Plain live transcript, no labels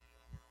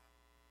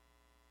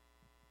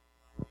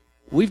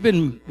We've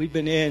been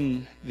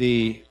in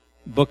the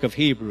book of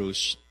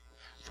Hebrews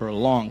for a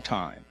long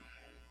time.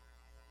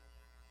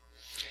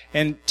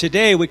 And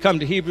today we come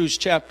to Hebrews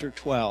chapter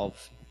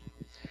 12,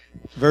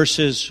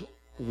 verses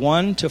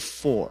 1 to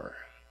 4.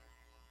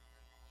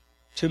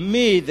 To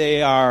me,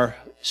 they are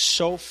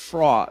so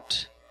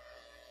fraught.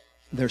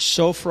 They're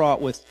so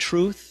fraught with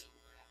truth,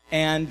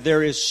 and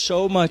there is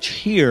so much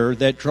here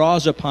that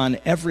draws upon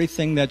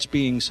everything that's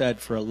being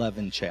said for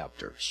 11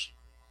 chapters.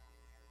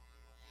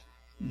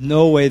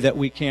 No way that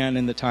we can,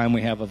 in the time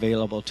we have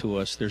available to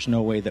us, there's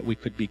no way that we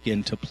could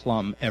begin to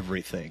plumb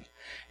everything.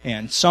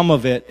 And some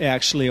of it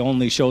actually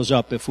only shows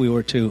up if we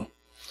were to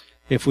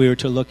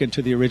look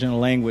into the original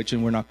language,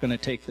 and we're not going to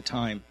take the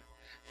time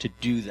to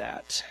do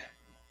that.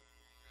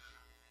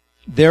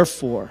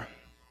 Therefore,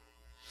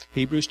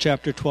 Hebrews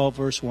chapter 12,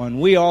 verse 1,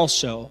 we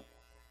also,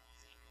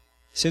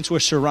 since we're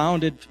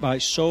surrounded by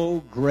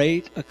so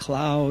great a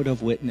cloud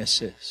of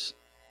witnesses,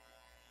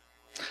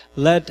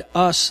 let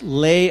us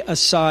lay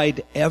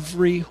aside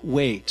every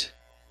weight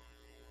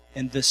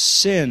and the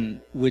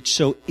sin which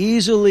so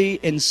easily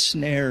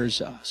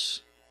ensnares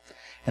us,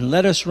 and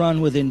let us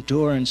run with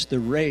endurance the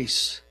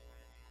race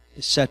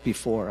is set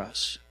before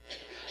us.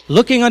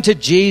 Looking unto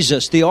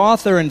Jesus, the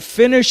author and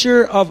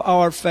finisher of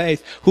our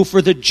faith, who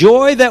for the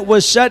joy that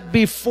was set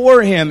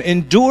before him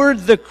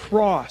endured the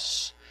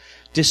cross,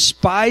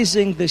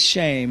 despising the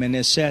shame, and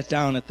is sat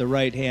down at the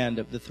right hand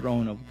of the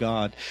throne of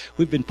God.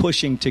 We've been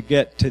pushing to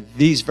get to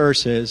these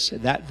verses,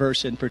 that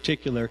verse in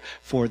particular,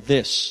 for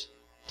this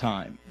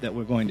time that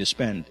we're going to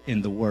spend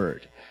in the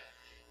Word.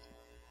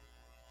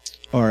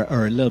 Or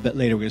a little bit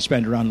later, we're going to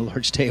spend around the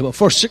Lord's table.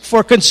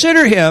 For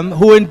consider him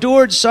who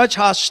endured such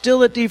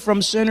hostility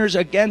from sinners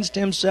against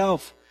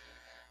himself,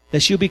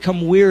 lest you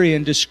become weary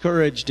and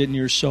discouraged in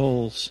your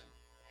souls.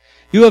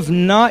 You have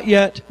not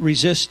yet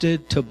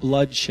resisted to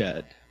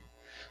bloodshed,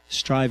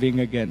 striving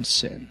against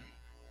sin.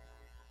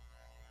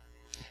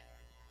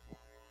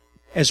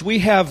 As we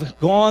have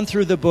gone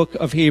through the book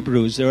of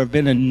Hebrews, there have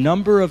been a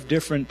number of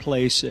different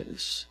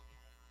places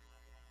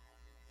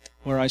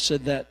where I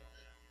said that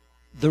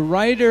the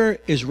writer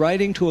is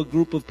writing to a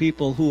group of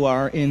people who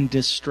are in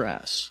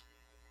distress.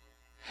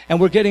 And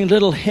we're getting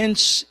little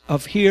hints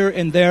of here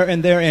and there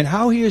and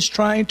how he is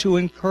trying to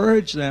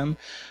encourage them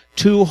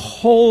to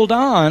hold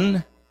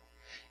on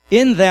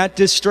in that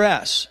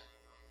distress.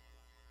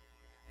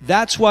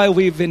 That's why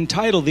we've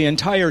entitled the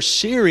entire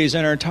series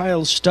and our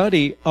entire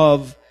study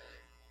of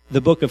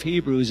the book of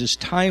Hebrews is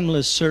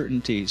Timeless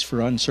Certainties for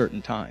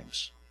Uncertain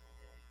Times.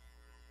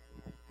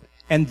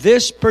 And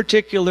this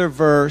particular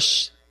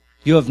verse,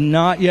 you have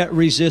not yet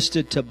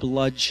resisted to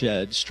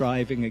bloodshed,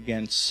 striving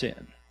against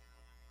sin,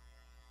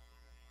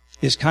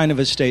 is kind of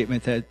a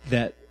statement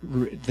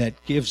that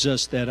gives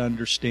us that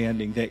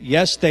understanding that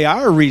yes, they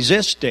are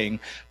resisting,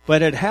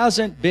 but it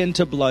hasn't been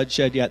to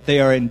bloodshed yet. They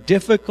are in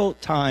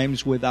difficult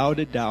times without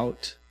a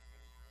doubt.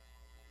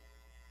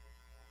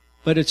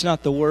 But it's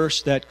not the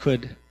worst that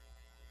could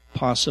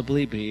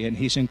possibly be, and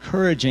he's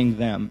encouraging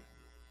them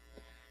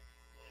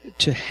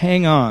to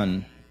hang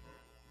on.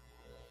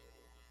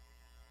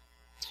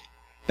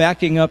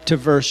 Backing up to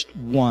verse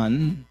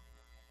 1,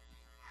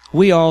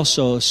 we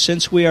also,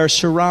 since we are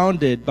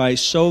surrounded by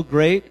so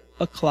great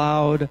a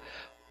cloud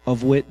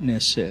of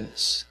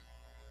witnesses.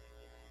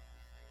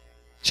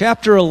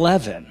 Chapter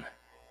 11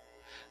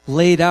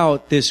 laid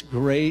out this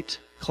great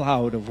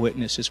cloud of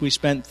witnesses. We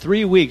spent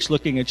 3 weeks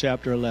looking at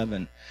chapter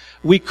 11.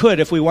 We could,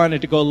 if we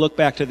wanted to go look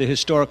back to the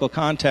historical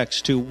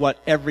context to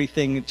what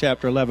everything in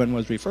chapter 11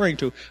 was referring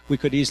to, we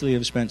could easily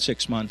have spent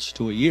 6 months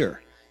to a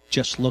year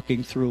just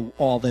looking through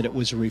all that it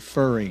was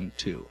referring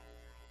to.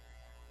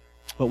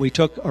 But we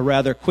took a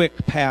rather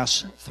quick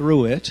pass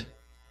through it,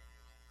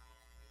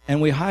 and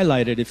we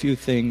highlighted a few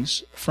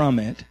things from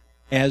it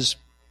as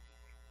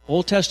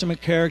Old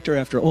Testament character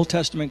after Old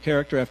Testament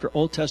character after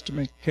Old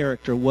Testament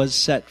character was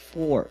set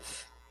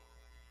forth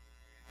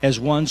as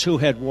ones who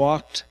had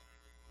walked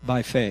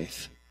by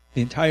faith.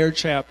 The entire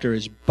chapter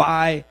is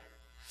by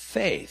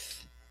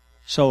faith.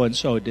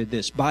 So-and-so did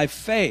this. By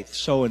faith,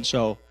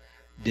 so-and-so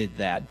did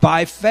that.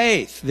 By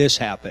faith, this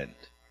happened.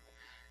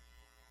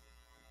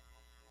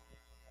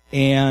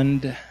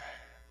 And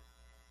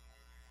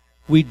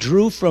we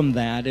drew from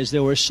that, as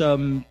there were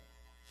some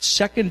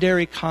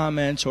secondary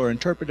comments or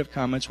interpretive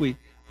comments, we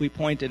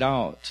pointed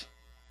out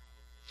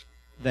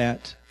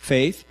that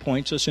faith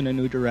points us in a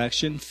new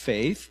direction,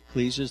 faith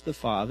pleases the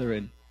Father,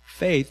 and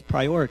faith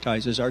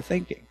prioritizes our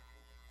thinking.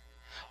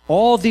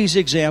 All these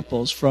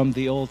examples from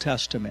the Old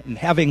Testament, and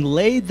having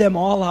laid them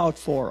all out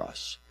for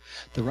us,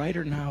 the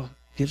writer now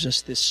gives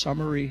us this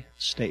summary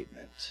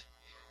statement.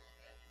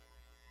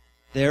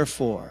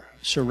 Therefore,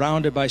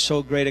 surrounded by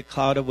so great a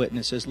cloud of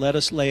witnesses, let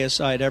us lay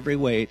aside every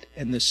weight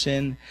and the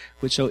sin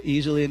which so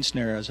easily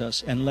ensnares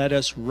us, and let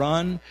us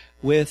run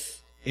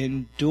with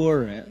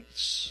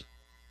endurance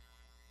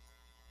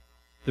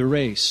the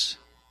race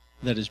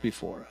that is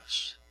before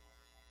us.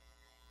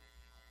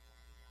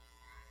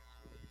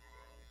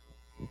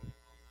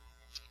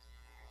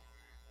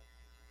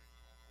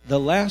 The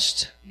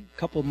last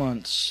couple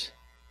months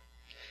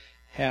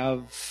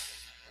have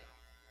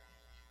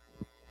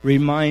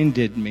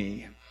reminded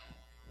me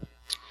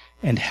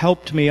and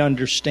helped me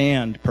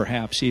understand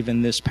perhaps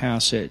even this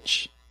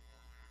passage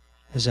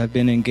as I've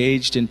been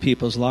engaged in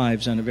people's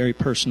lives on a very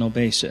personal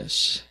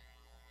basis.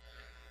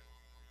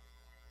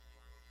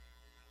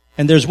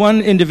 And there's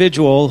one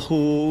individual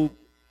who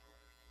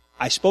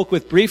I spoke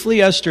with briefly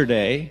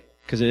yesterday,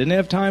 because I didn't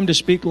have time to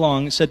speak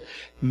long, said,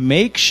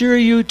 make sure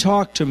you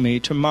talk to me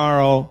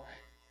tomorrow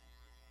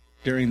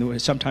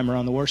sometime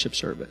around the worship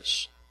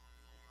service.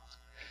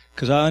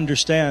 Because I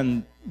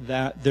understand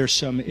that there's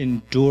some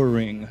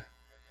enduring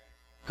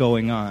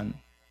going on.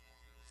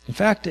 In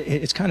fact,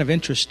 it's kind of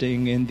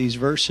interesting in these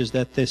verses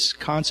that this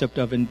concept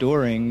of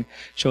enduring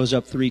shows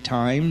up 3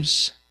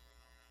 times.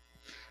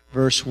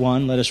 Verse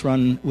 1, let us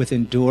run with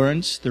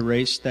endurance the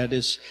race that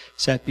is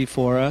set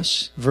before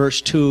us.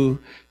 Verse 2,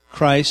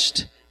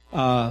 Christ,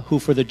 who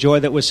for the joy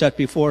that was set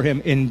before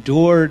him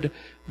endured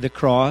the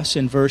cross.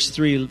 In verse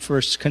 3,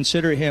 first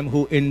consider him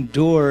who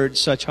endured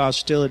such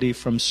hostility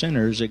from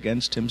sinners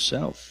against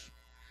himself.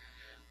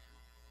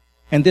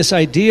 And this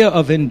idea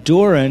of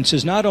endurance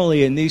is not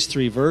only in these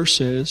 3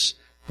 verses,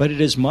 but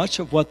it is much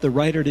of what the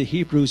writer to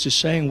Hebrews is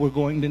saying we're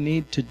going to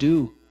need to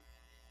do.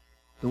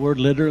 The word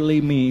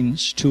literally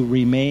means to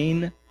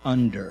remain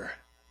under.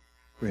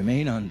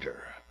 Remain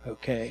under.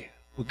 Okay?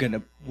 We're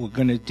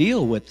gonna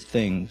deal with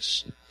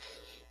things.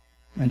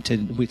 And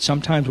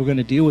sometimes we're going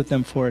to deal with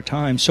them for a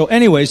time. So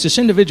anyways, this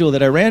individual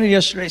that I ran into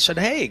yesterday said,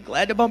 hey,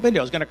 glad to bump into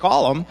you. I was going to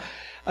call them.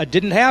 I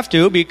didn't have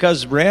to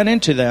because ran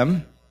into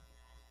them.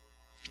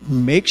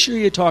 Make sure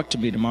you talk to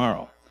me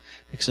tomorrow.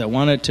 Because I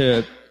wanted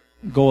to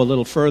go a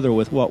little further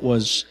with what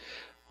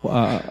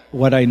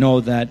I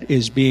know that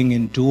is being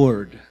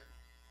endured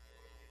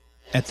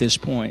at this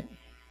point.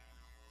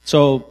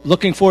 So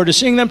looking forward to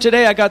seeing them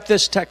today. I got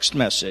this text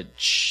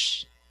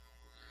message.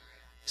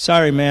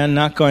 Sorry, man,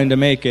 not going to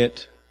make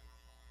it.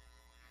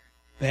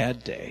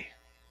 Bad day.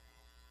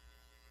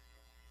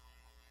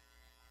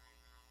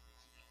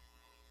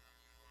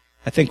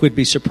 I think we'd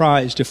be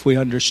surprised if we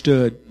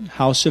understood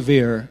how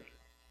severe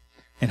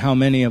and how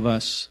many of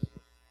us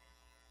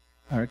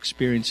are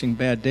experiencing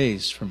bad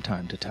days from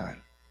time to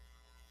time.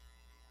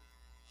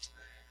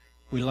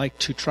 We like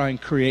to try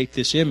and create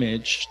this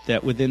image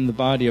that within the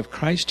body of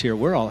Christ here,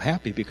 we're all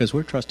happy because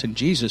we're trusting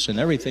Jesus and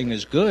everything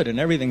is good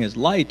and everything is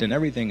light and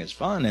everything is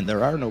fun and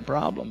there are no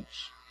problems.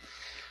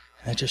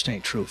 That just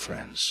ain't true,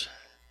 friends.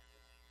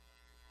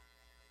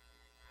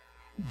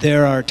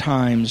 There are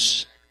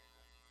times,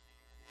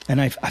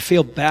 and I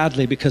feel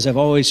badly because I've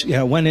always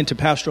went into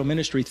pastoral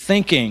ministry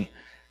thinking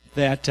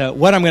that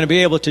what I'm going to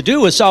be able to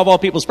do is solve all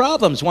people's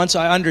problems once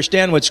I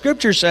understand what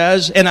Scripture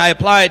says and I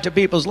apply it to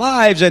people's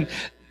lives. And,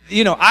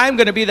 I'm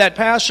going to be that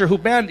pastor who,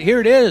 man,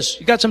 here it is.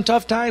 You got some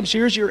tough times.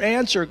 Here's your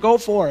answer. Go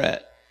for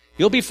it.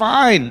 You'll be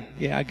fine.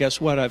 Yeah, guess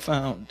what I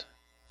found?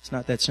 It's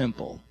not that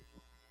simple.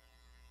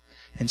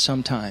 And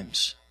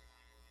sometimes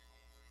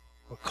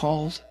we're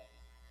called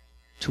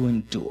to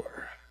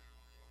endure.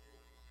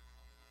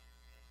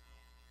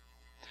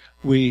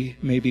 We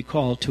may be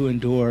called to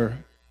endure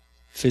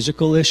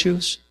physical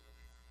issues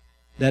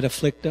that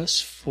afflict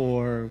us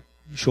for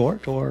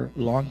short or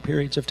long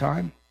periods of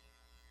time.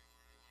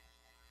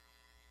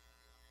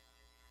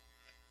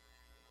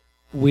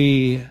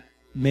 We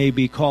may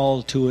be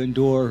called to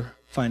endure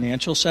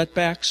financial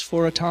setbacks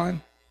for a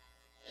time.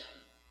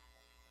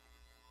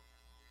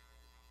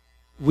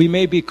 We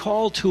may be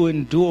called to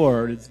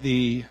endure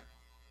the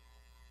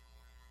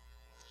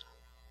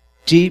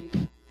deep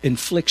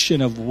infliction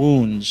of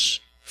wounds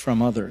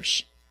from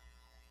others.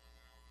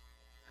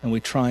 And we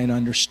try and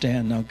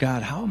understand, now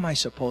God, how am I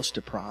supposed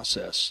to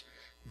process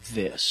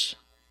this?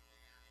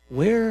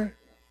 Where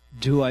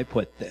do I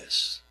put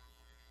this?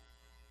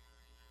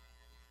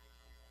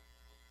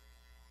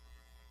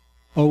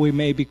 Or we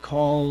may be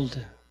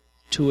called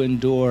to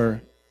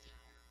endure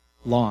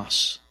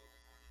loss,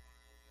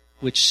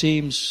 which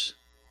seems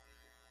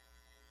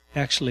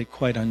actually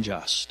quite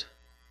unjust,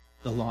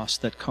 the loss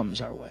that comes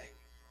our way.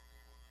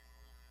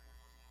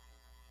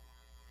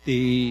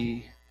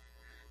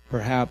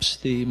 Perhaps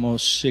the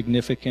most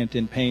significant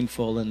and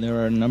painful, and there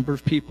are a number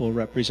of people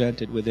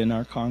represented within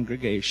our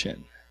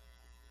congregation,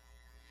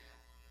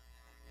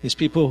 is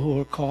people who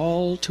are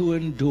called to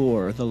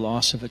endure the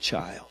loss of a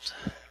child.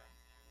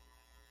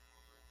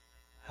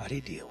 How do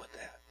you deal with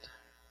that?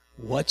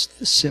 What's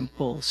the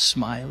simple,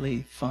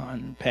 smiley,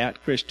 fun,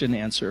 pat Christian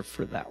answer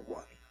for that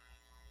one?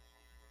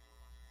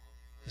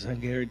 Because I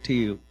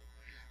guarantee you,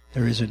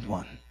 there isn't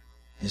one.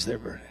 Is there,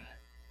 Vernon?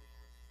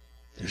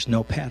 There's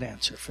no pat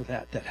answer for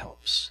that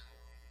helps.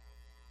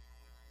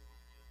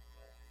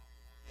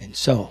 And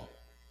so,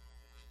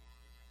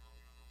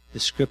 the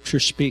Scripture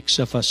speaks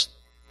of us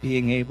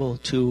being able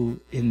to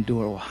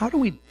endure. Well, how do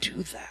we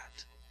do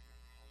that?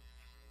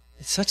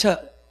 It's such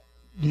a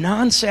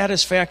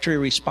non-satisfactory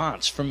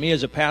response from me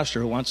as a pastor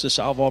who wants to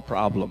solve all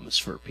problems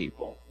for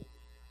people.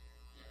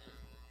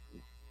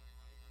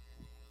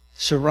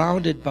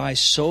 Surrounded by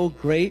so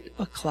great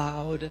a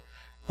cloud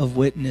of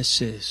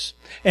witnesses.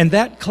 And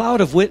that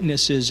cloud of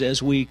witnesses,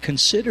 as we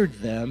considered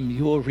them,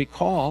 you will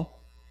recall,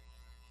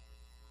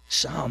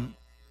 some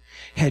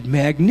had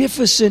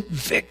magnificent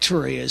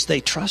victory as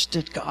they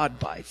trusted God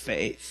by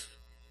faith.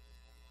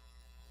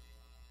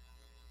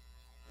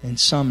 And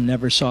some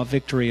never saw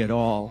victory at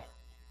all.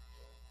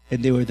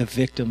 And they were the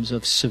victims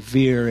of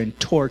severe and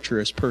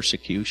torturous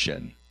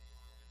persecution.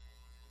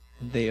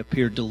 And they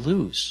appeared to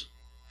lose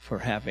for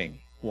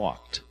having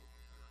walked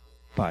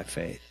by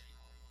faith.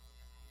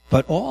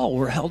 But all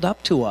were held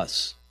up to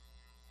us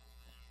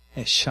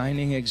as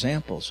shining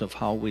examples of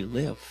how we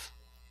live.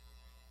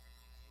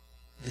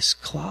 This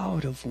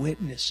cloud of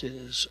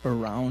witnesses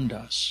around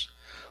us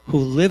who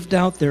lived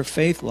out their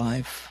faith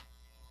life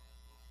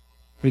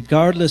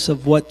regardless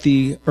of what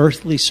the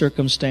earthly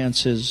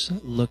circumstances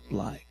looked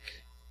like.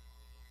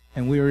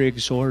 And we are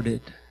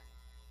exhorted,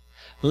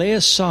 lay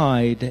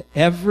aside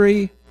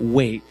every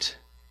weight.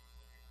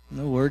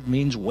 The word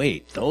means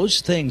weight.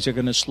 Those things are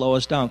going to slow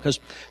us down,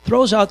 because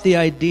throws out the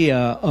idea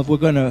of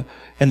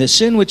and the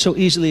sin which so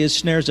easily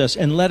ensnares us,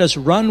 and let us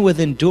run with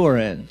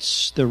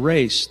endurance the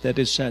race that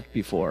is set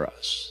before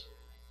us.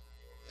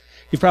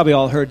 You've probably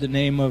all heard the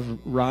name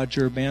of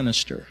Roger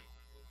Bannister.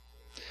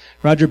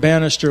 Roger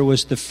Bannister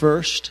was the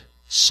first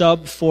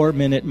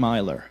sub-4-minute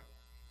miler.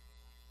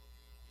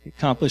 He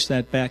accomplished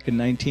that back in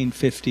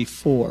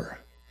 1954.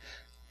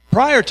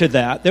 Prior to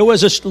that, there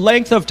was a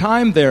length of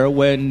time there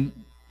when,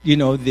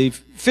 the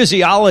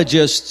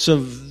physiologists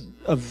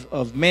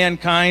of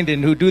mankind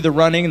and who do the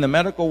running in the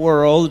medical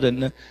world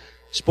and the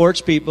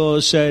sports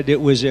people said it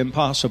was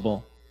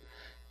impossible.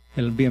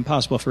 It'll be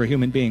impossible for a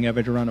human being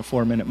ever to run a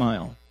 4-minute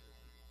mile.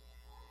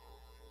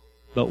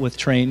 But with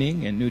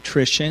training and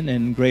nutrition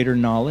and greater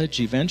knowledge,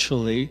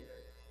 eventually,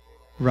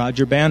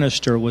 Roger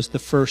Bannister was the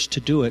first to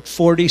do it.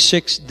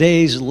 46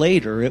 days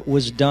later, it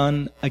was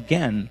done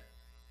again.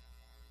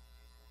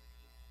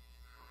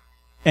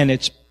 And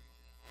it's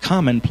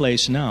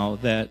commonplace now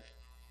that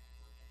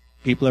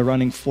people are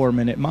running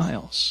 4-minute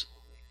miles.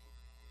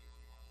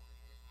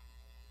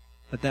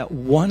 But that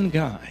one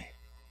guy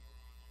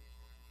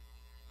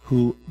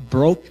who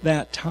broke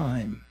that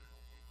time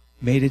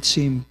made it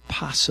seem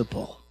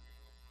possible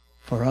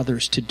for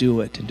others to do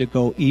it and to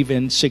go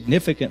even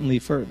significantly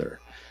further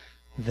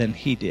than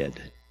he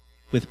did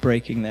with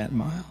breaking that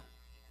mile.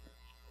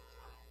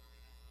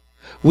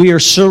 We are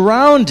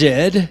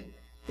surrounded,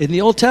 in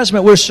the Old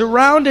Testament, we're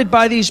surrounded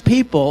by these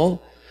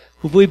people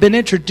who we've been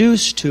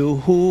introduced to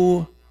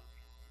who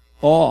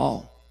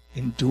all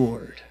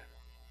endured.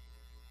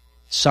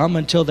 Some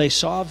until they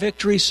saw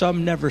victory,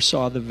 some never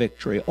saw the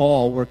victory.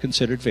 All were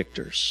considered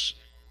victors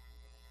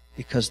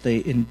because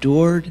they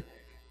endured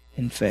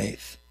in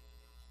faith.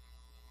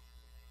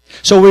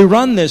 So we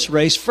run this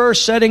race,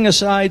 first setting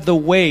aside the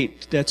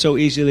weight that so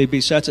easily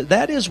besets it.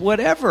 That is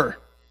whatever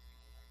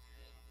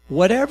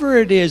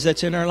it is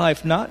that's in our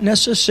life, not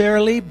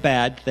necessarily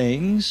bad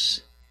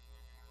things,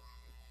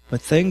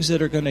 but things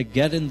that are going to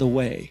get in the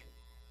way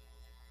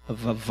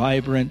of a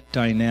vibrant,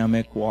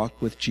 dynamic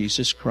walk with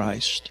Jesus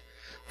Christ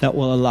that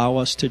will allow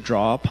us to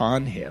draw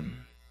upon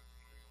Him.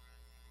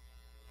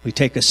 We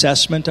take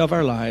assessment of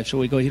our lives,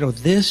 and we go,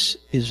 this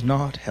is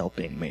not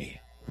helping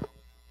me.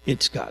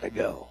 It's got to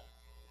go.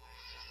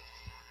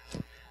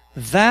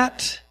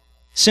 That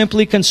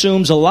simply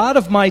consumes a lot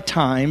of my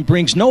time,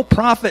 brings no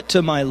profit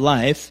to my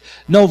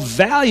life, no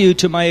value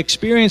to my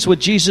experience with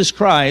Jesus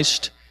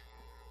Christ.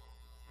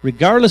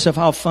 Regardless of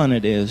how fun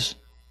it is,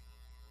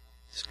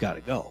 it's got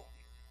to go.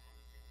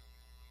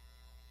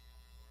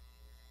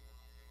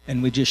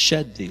 And we just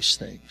shed these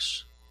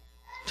things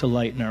to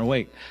lighten our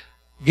weight.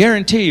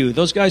 Guarantee you,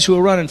 those guys who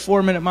are running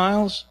 4-minute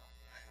miles,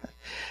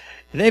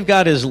 they've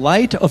got as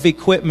light of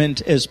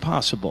equipment as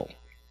possible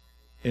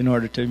in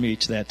order to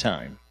reach that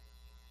time.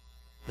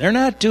 They're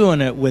not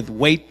doing it with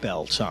weight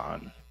belts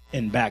on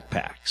and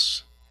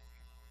backpacks.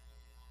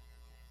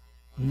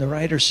 And the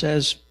writer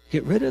says,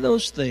 get rid of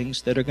those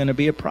things that are going to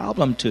be a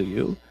problem to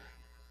you.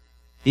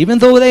 Even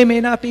though they may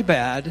not be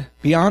bad,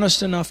 be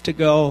honest enough to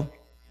go,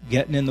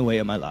 getting in the way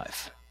of my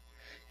life.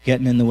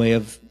 Getting in the way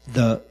of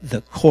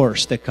the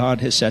course that God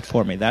has set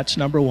for me. That's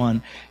number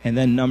one. And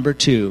then number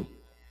two,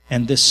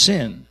 and the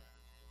sin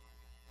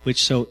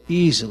which so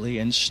easily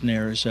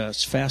ensnares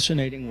us.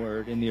 Fascinating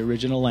word in the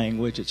original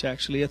language. It's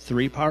actually a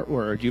 3-part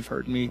word. You've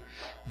heard me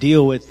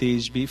deal with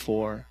these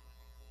before.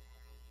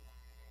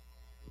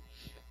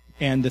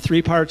 And the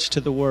 3 parts to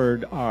the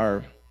word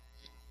are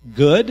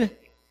good,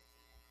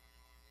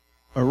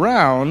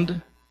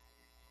 around,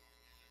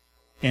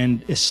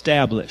 and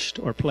established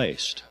or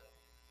placed.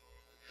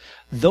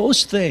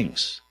 Those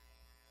things,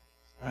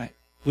 right,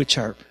 which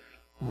are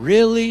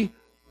really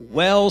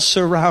well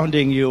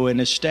surrounding you and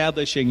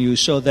establishing you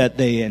so that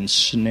they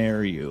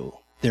ensnare you.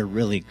 They're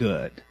really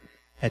good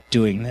at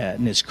doing that.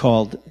 And it's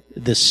called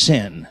the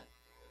sin,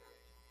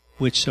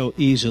 which so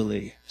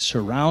easily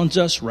surrounds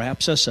us,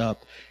 wraps us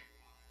up,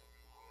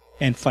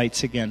 and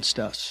fights against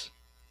us.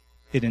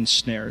 It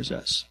ensnares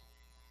us.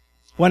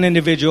 One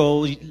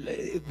individual,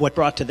 what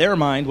brought to their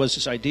mind was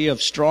this idea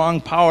of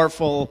strong,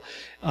 powerful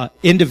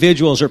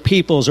individuals or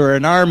peoples or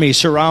an army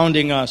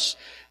surrounding us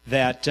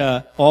that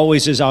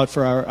always is out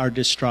for our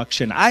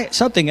destruction.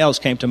 Something else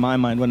came to my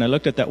mind when I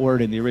looked at that word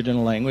in the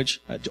original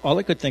language. All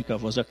I could think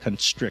of was a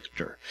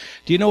constrictor.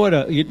 Do you know what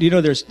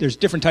there's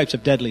different types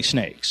of deadly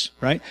snakes,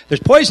 right?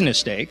 There's poisonous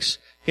snakes.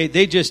 Okay,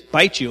 they just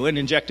bite you and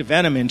inject a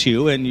venom into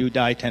you, and you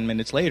die 10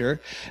 minutes later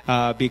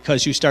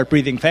because you start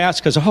breathing fast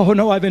because, oh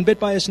no, I've been bit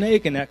by a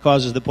snake, and that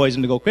causes the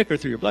poison to go quicker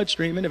through your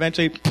bloodstream, and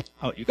eventually,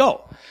 out you go.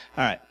 All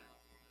right.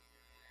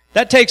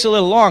 That takes a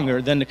little longer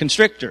than the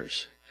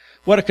constrictors.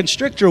 What a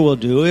constrictor will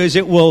do is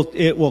it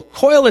will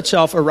coil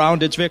itself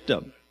around its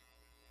victim,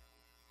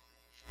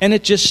 and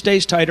it just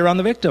stays tight around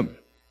the victim.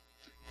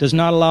 Does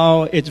not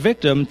allow its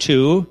victim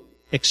to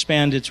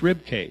expand its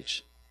rib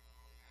cage.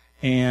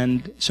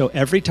 And so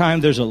every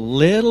time there's a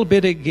little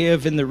bit of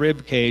give in the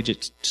rib cage,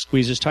 it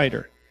squeezes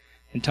tighter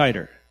and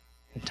tighter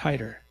and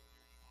tighter.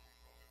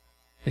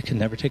 It can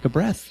never take a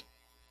breath.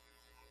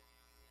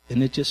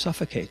 And it just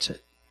suffocates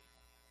it.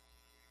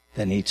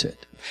 Then eats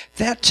it.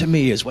 That to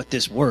me is what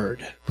this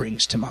word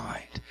brings to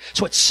mind.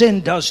 It's what sin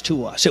does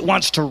to us. It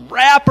wants to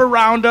wrap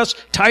around us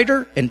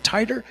tighter and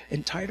tighter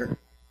and tighter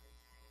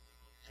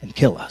and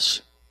kill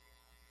us.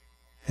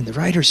 And the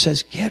writer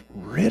says, get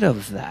rid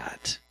of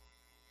that.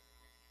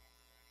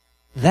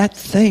 That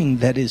thing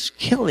that is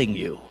killing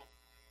you.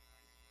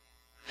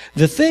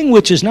 The thing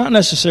which is not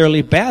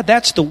necessarily bad,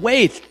 that's the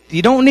weight.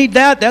 You don't need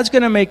that. That's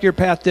going to make your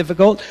path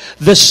difficult.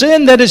 The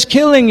sin that is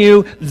killing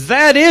you,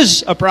 that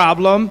is a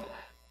problem.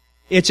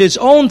 It's its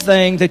own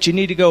thing that you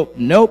need to go,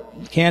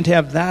 nope, can't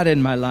have that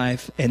in my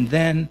life. And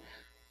then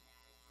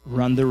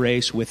run the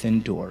race with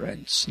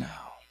endurance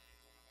now.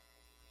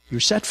 You're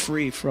set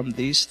free from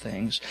these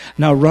things.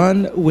 Now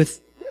run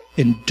with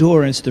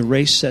endurance the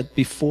race set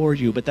before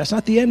you. But that's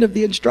not the end of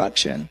the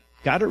instruction.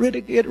 Get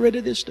rid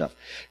of this stuff.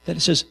 Then it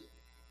says,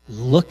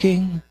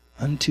 looking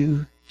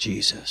unto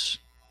Jesus,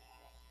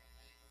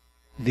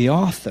 the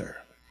author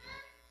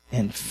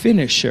and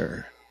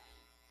finisher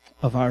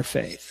of our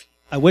faith.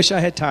 I wish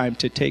I had time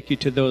to take you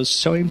to those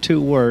same two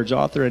words,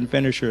 author and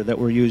finisher, that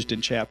were used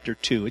in chapter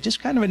 2. It's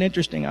just kind of an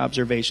interesting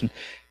observation.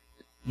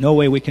 No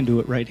way we can do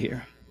it right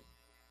here.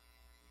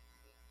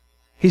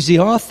 He's the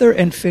author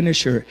and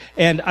finisher.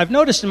 And I've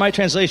noticed in my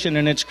translation,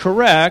 and it's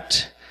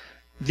correct,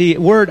 the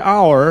word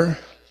our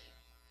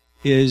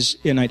is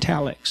in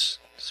italics.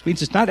 This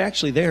means it's not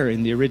actually there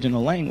in the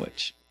original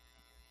language.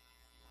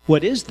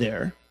 What is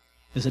there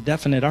is a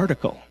definite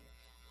article.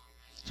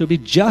 So it'd be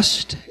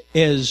just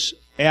as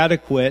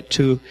adequate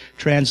to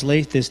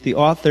translate this, the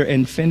author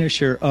and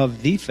finisher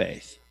of the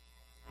faith.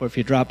 Or if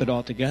you drop it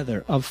all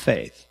together, of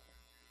faith.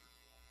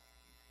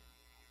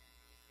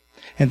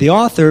 And the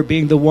author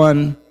being the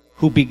one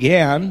who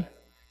began,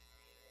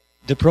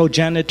 the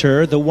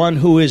progenitor, the one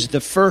who is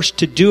the first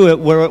to do it,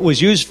 where it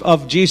was used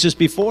of Jesus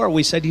before.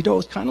 We said,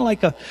 it's kind of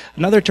like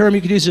another term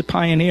you could use is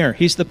pioneer.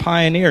 He's the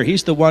pioneer.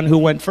 He's the one who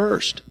went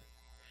first.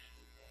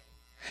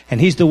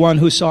 And he's the one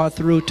who saw it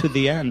through to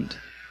the end.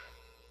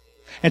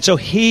 And so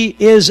he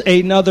is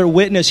another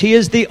witness. He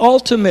is the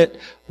ultimate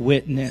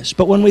witness.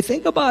 But when we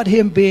think about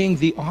him being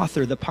the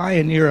author, the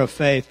pioneer of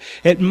faith,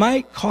 it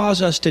might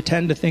cause us to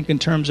tend to think in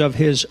terms of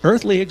his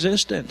earthly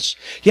existence.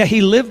 Yeah,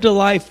 he lived a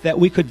life that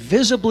we could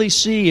visibly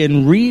see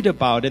and read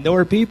about. And there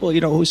were people,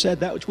 who said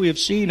that which we have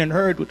seen and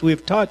heard, which we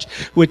have touched,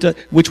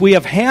 which we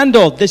have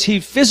handled. This he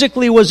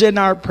physically was in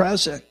our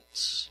presence.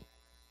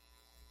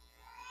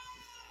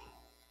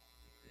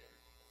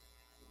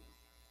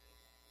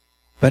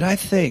 But I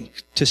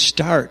think to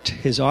start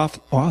his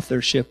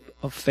authorship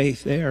of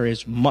faith there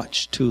is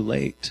much too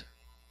late.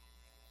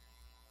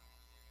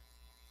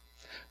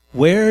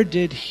 Where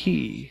did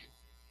he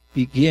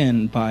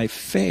begin by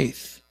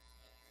faith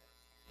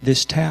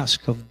this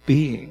task of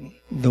being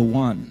the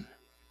one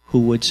who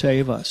would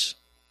save us?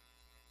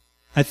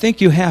 I think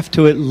you have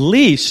to at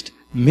least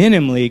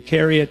minimally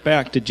carry it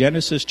back to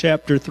Genesis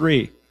chapter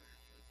 3,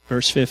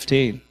 verse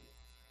 15.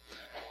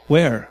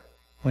 Where,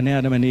 when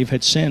Adam and Eve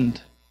had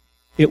sinned,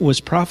 it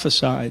was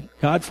prophesied,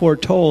 God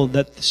foretold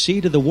that the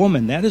seed of the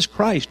woman, that is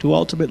Christ who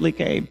ultimately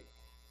came,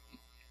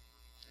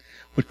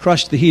 would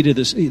crush the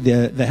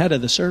head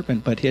of the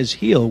serpent, but his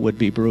heel would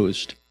be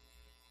bruised.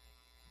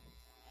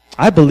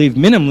 I believe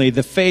minimally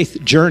the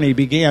faith journey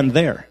began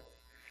there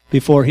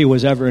before he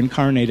was ever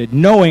incarnated,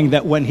 knowing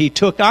that when he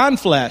took on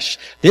flesh,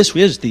 this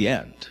is the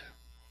end.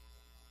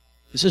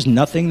 This is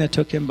nothing that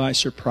took him by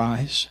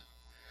surprise.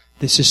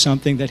 This is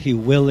something that he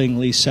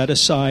willingly set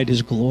aside,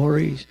 his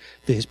glory,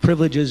 his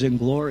privileges and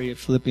glory.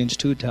 Philippians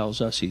 2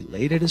 tells us he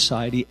laid it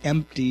aside, he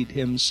emptied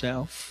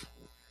himself,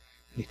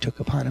 and he took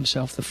upon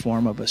himself the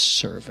form of a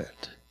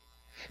servant.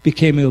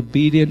 Became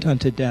obedient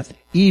unto death,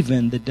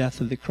 even the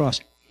death of the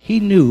cross. He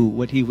knew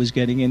what he was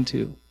getting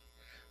into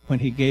when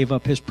he gave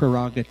up his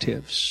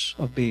prerogatives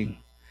of being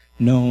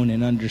known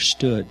and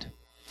understood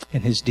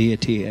in his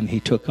deity, and he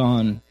took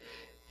on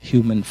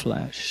human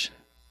flesh.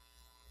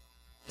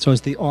 So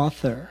as the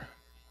author,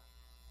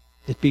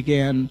 it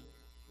began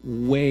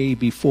way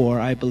before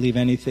I believe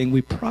anything.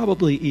 We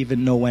probably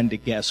even know when to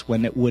guess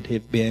when it would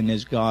have been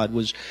as God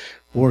was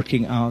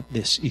working out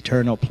this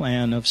eternal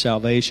plan of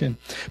salvation.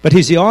 But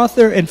he's the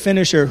author and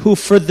finisher who,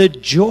 for the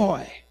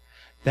joy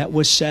that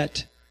was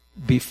set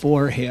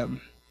before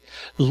him,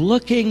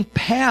 looking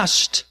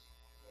past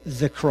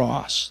the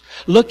cross,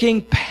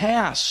 looking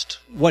past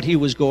what he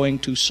was going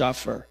to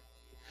suffer,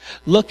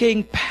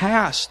 looking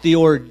past the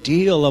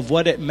ordeal of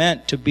what it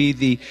meant to be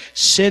the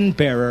sin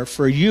bearer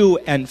for you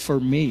and for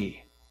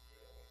me.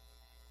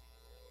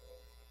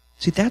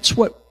 See, that's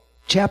what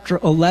chapter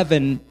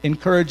 11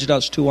 encouraged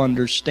us to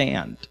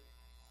understand.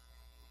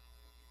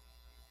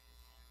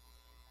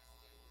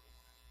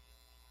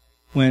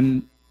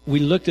 When we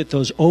looked at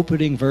those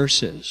opening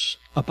verses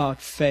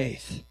about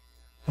faith,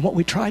 and what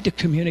we tried to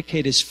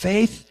communicate is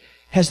faith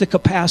has the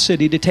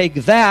capacity to take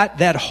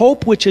that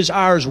hope which is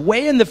ours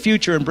way in the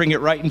future and bring it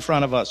right in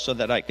front of us so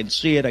that I can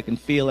see it, I can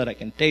feel it, I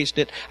can taste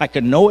it, I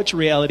can know its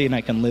reality, and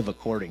I can live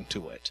according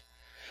to it.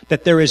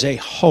 That there is a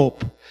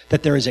hope,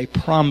 that there is a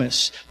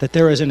promise, that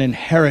there is an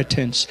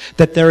inheritance,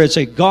 that there is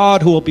a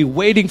God who will be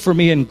waiting for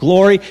me in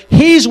glory.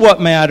 He's what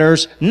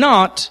matters,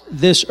 not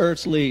this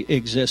earthly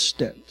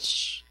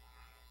existence.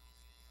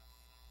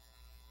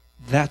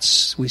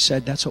 We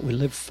said that's what we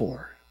live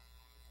for.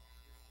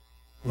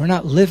 We're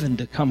not living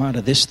to come out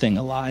of this thing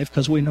alive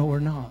because we know we're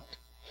not.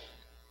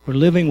 We're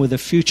living with a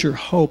future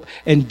hope.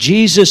 And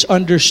Jesus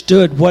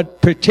understood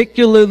what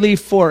particularly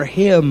for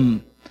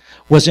him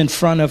was in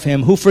front of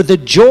him, who for the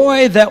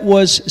joy that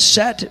was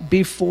set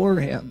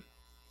before him,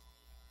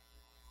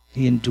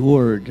 he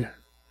endured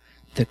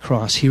the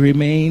cross. He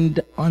remained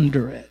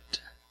under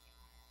it.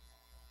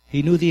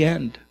 He knew the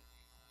end.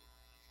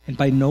 And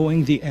by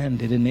knowing the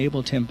end, it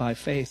enabled him by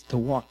faith to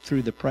walk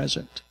through the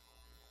present.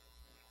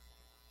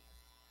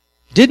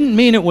 Didn't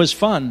mean it was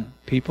fun,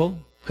 people,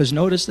 because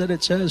notice that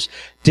it says,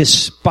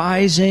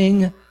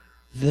 despising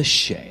the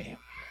shame.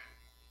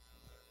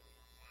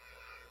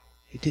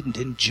 He didn't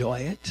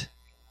enjoy it.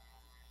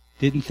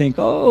 Didn't think,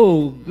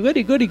 oh,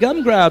 goody, goody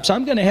gumdrops,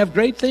 I'm going to have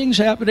great things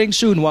happening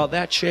soon. While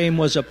that shame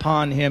was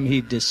upon him,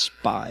 he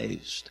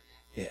despised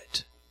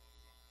it.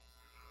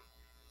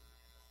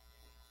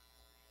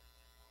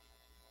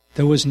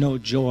 There was no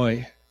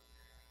joy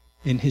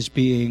in his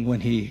being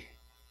when he,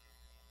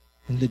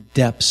 in the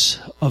depths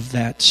of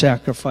that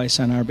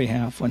sacrifice on our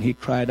behalf, when he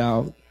cried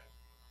out,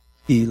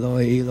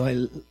 Eloi,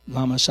 Eloi,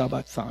 lama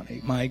sabachthani,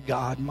 my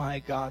God,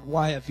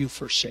 why have you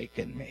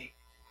forsaken me?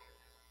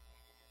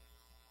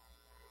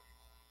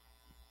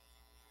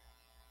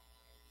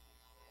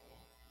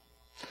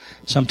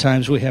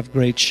 Sometimes we have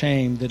great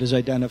shame that is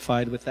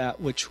identified with that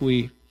which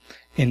we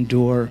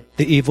endure.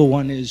 The evil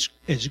one is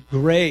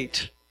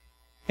great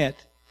at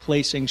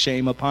placing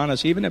shame upon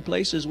us, even at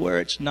places where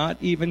it's not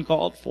even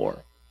called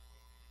for.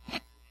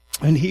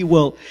 And he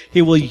will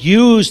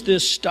use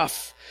this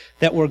stuff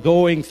that we're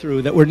going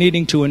through, that we're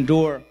needing to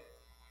endure.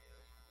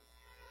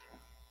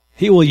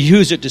 He will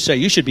use it to say,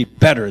 you should be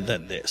better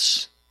than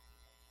this.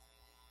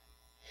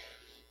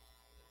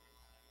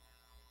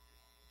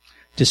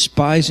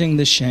 Despising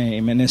the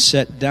shame, and is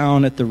set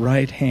down at the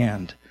right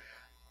hand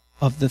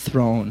of the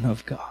throne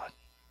of God.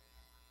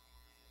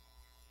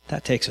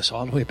 That takes us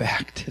all the way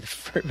back to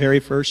the very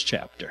first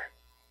chapter.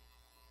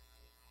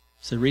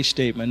 It's the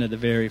restatement of the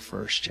very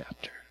first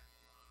chapter.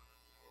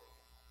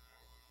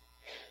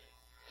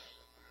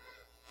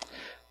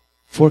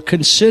 For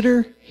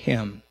consider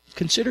him.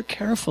 Consider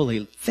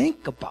carefully.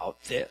 Think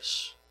about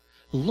this.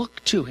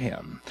 Look to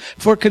him.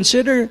 For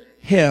consider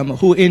him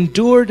who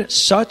endured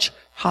such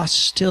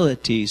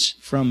hostilities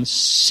from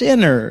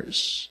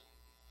sinners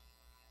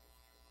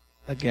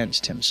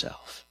against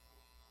himself.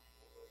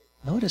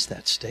 Notice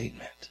that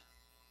statement.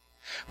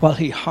 While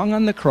he hung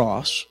on the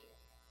cross,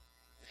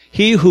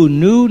 he who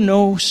knew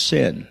no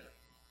sin,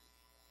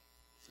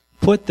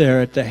 put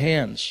there at the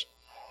hands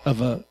of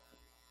the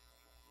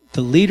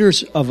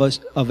leaders of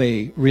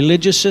a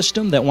religious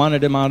system that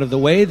wanted him out of the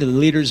way, the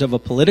leaders of a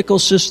political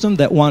system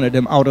that wanted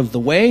him out of the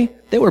way,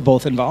 they were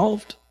both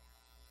involved.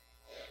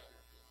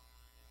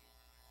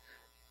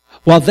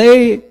 While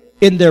they,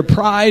 in their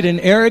pride and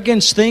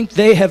arrogance, think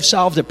they have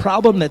solved a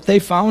problem that they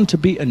found to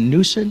be a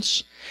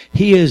nuisance,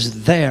 he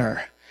is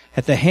there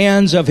at the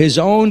hands of his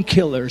own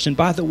killers. And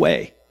by the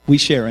way, we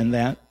share in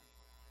that.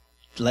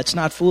 Let's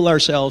not fool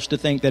ourselves to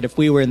think that if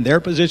we were in their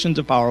positions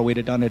of power, we'd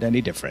have done it any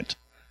different.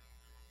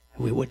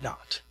 We would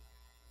not.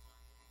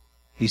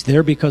 He's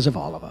there because of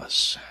all of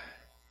us.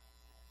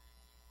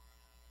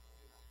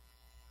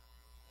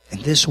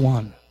 And this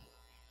one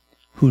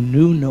who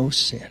knew no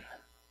sin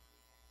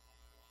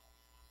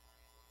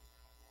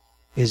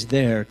is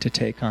there to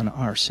take on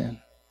our sin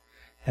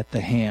at the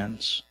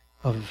hands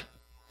of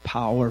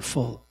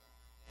powerful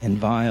and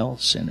vile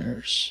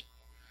sinners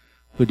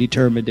who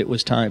determined it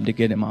was time to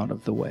get him out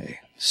of the way.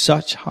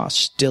 Such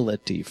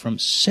hostility from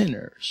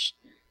sinners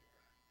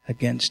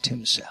against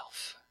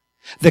himself.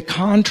 The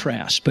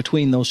contrast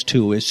between those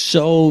two is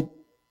so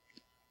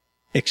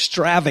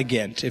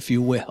extravagant, if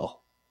you will.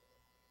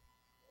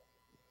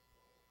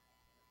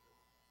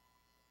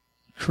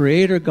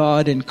 Creator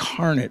God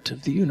incarnate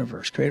of the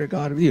universe, Creator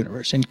God of the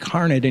universe,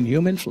 incarnate in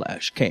human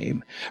flesh,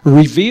 came,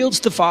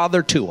 reveals the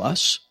Father to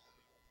us,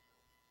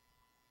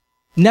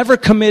 never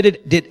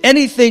did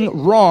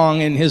anything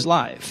wrong in his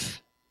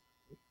life,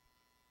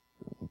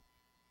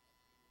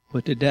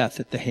 put to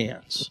death at the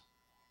hands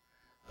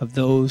of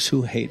those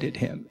who hated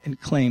him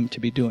and claimed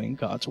to be doing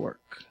God's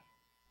work.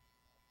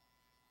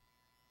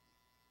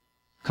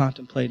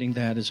 Contemplating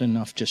that is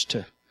enough just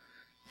to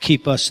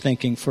keep us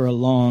thinking for a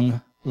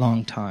long,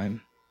 long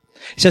time.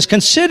 He says,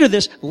 consider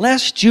this,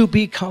 lest you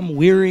become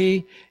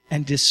weary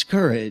and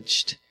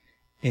discouraged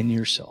in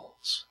your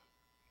souls.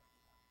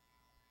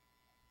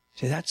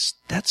 See,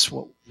 that's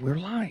what we're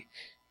like.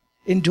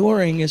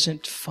 Enduring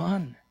isn't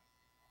fun.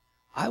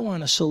 I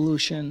want a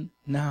solution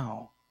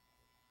now.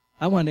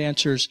 I want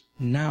answers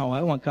now.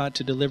 I want God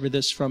to deliver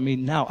this from me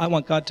now. I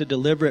want God to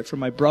deliver it from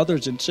my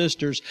brothers and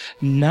sisters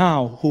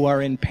now who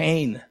are in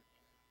pain,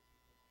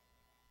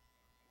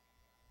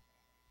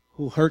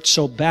 who hurt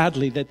so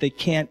badly that they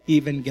can't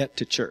even get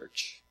to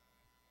church.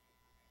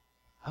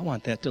 I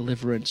want that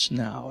deliverance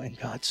now. And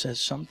God says,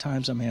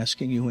 sometimes I'm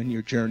asking you in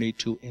your journey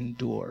to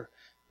endure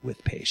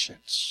with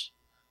patience.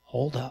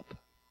 Hold up.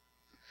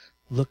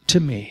 Look to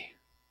me.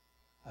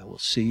 I will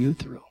see you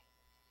through.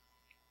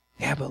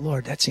 Yeah, but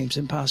Lord, that seems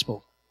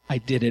impossible. I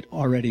did it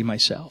already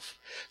myself.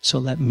 So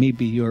let me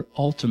be your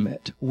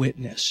ultimate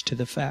witness to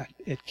the fact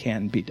it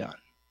can be done.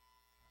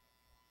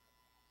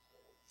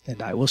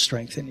 And I will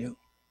strengthen you.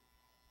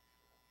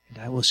 And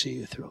I will see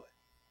you through it.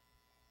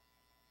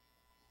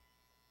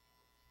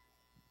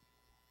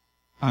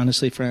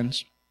 Honestly,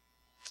 friends,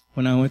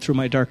 when I went through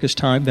my darkest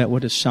time, that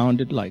would have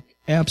sounded like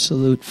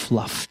absolute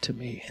fluff to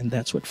me, and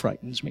that's what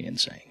frightens me in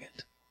saying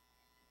it.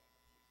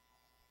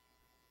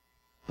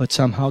 But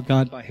somehow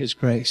God, by His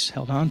grace,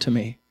 held on to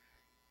me.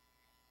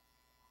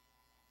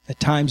 At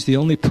times, the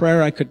only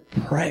prayer I could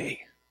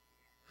pray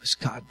was,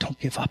 God, don't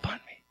give up on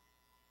me.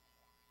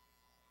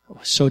 I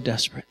was so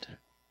desperate.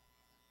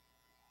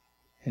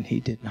 And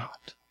He did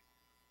not.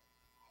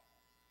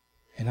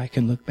 And I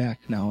can look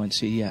back now and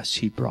see, yes,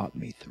 He brought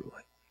me through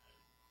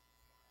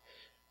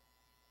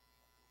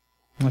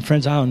it. My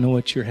friends, I don't know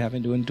what you're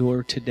having to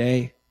endure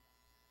today.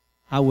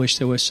 I wish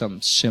there was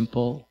some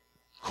simple,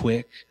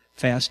 quick,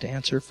 fast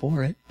answer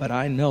for it. But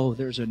I know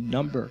there's a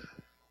number,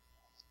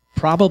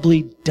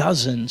 probably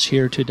dozens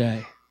here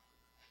today,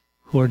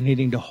 who are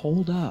needing to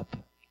hold up,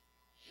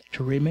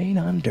 to remain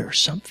under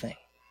something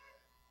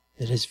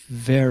that is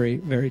very,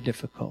 very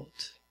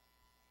difficult.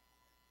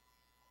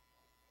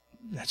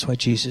 That's why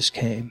Jesus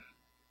came.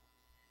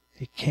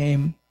 He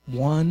came,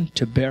 one,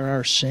 to bear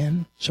our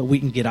sin so we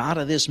can get out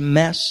of this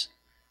mess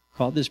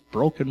called this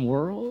broken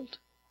world.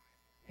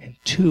 And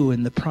two,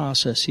 in the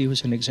process, He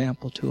was an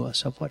example to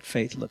us of what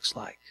faith looks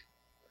like.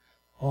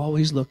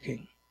 Always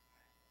looking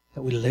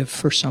that we live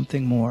for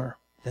something more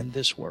than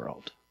this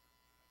world.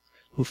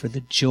 Who for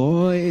the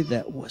joy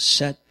that was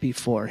set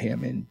before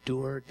Him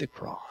endured the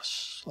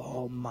cross.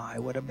 Oh my,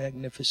 what a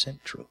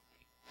magnificent truth.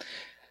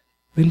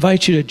 We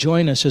invite you to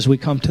join us as we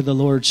come to the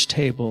Lord's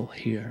table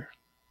here.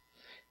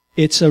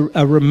 It's a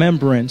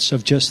remembrance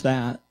of just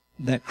that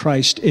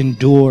Christ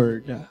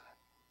endured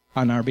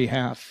on our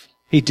behalf.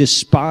 He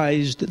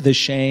despised the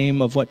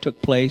shame of what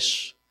took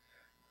place.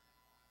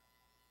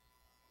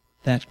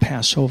 That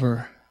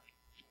Passover,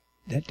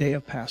 that day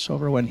of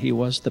Passover when He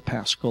was the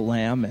Paschal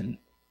Lamb and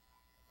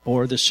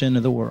bore the sin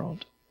of the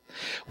world.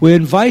 We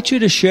invite you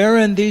to share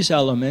in these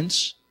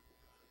elements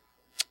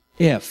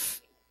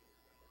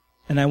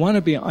and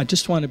I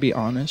just want to be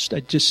honest.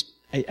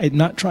 I'm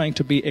not trying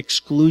to be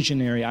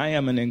exclusionary. I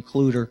am an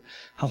includer.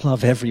 I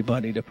love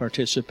everybody to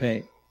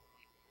participate.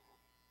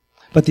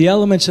 But the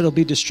elements that will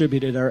be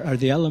distributed are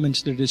the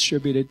elements that are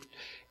distributed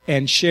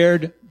and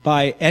shared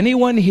by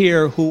anyone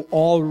here who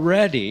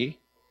already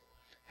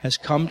has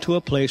come to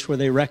a place where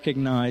they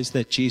recognize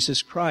that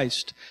Jesus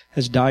Christ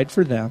has died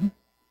for them.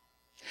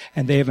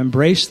 And they have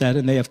embraced that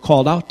and they have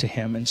called out to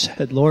Him and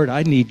said, Lord,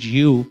 I need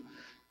you.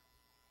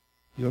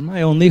 You're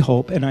my only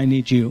hope, and I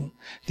need you.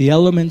 The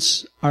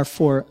elements are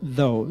for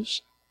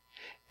those.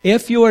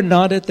 If you are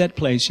not at that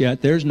place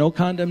yet, there's no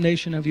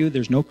condemnation of you,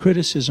 there's no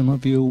criticism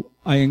of you.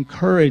 I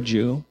encourage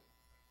you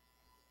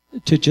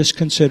to just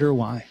consider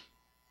why.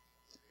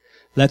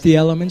 Let the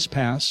elements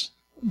pass,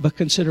 but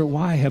consider,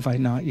 why have I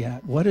not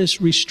yet? What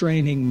is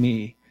restraining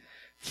me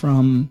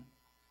from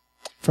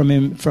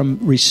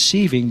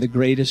receiving the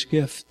greatest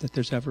gift that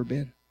there's ever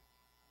been?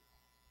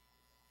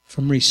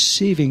 From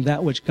receiving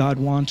that which God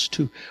wants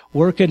to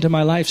work into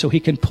my life so He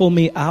can pull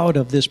me out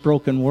of this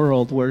broken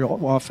world where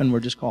often we're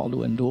just called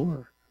to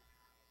endure.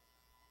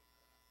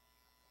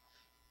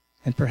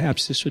 And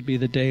perhaps this would be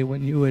the day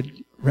when you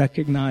would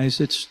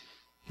recognize it's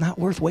not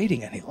worth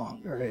waiting any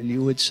longer. And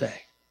you would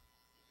say,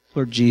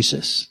 Lord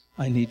Jesus,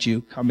 I need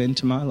you. Come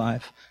into my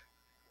life.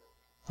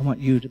 I want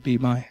you to be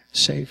my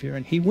Savior.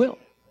 And He will.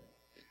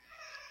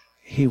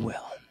 He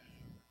will.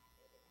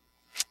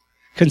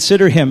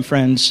 Consider Him,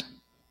 friends,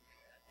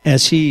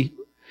 as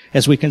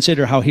we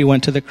consider how He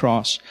went to the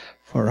cross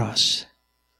for us.